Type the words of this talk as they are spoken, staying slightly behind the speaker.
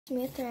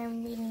Smith.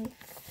 I'm reading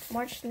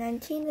March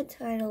 19. The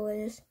title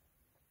is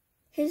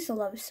His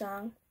Love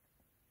Song.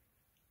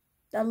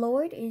 The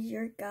Lord is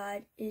your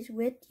God, is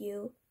with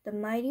you. The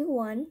Mighty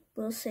One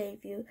will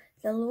save you.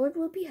 The Lord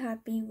will be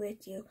happy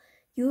with you.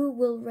 You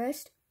will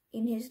rest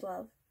in His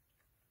love.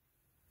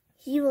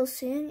 He will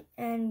sing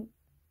and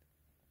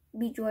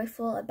be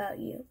joyful about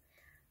you.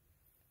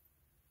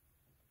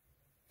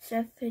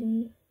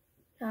 Zephaniah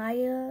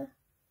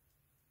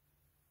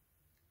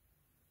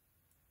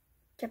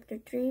chapter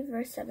 3,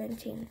 verse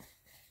 17.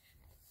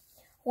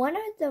 One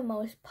of the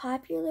most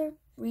popular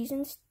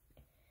reasons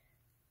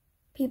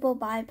people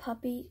buy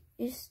puppies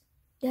is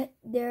that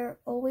there's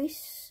always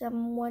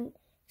someone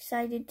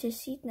excited to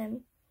see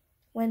them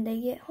when they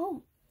get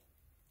home.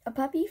 A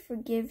puppy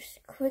forgives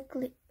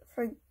quickly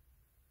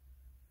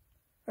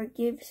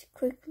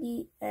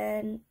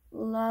and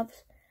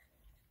loves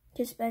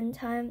to spend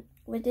time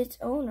with its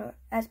owner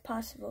as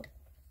possible.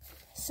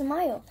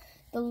 Smile.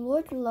 The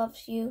Lord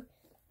loves you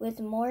with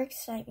more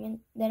excitement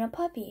than a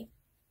puppy.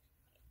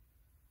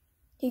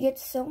 He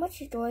gets so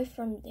much joy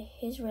from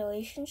his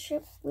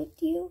relationship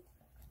with you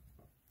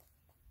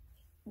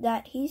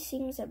that he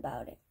sings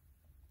about it.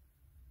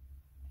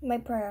 My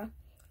prayer.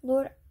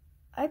 Lord,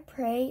 I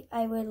pray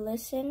I would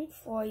listen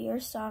for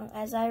your song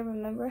as I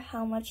remember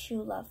how much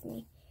you love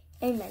me.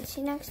 Amen.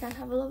 See you next time.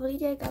 Have a lovely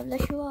day. God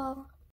bless you all.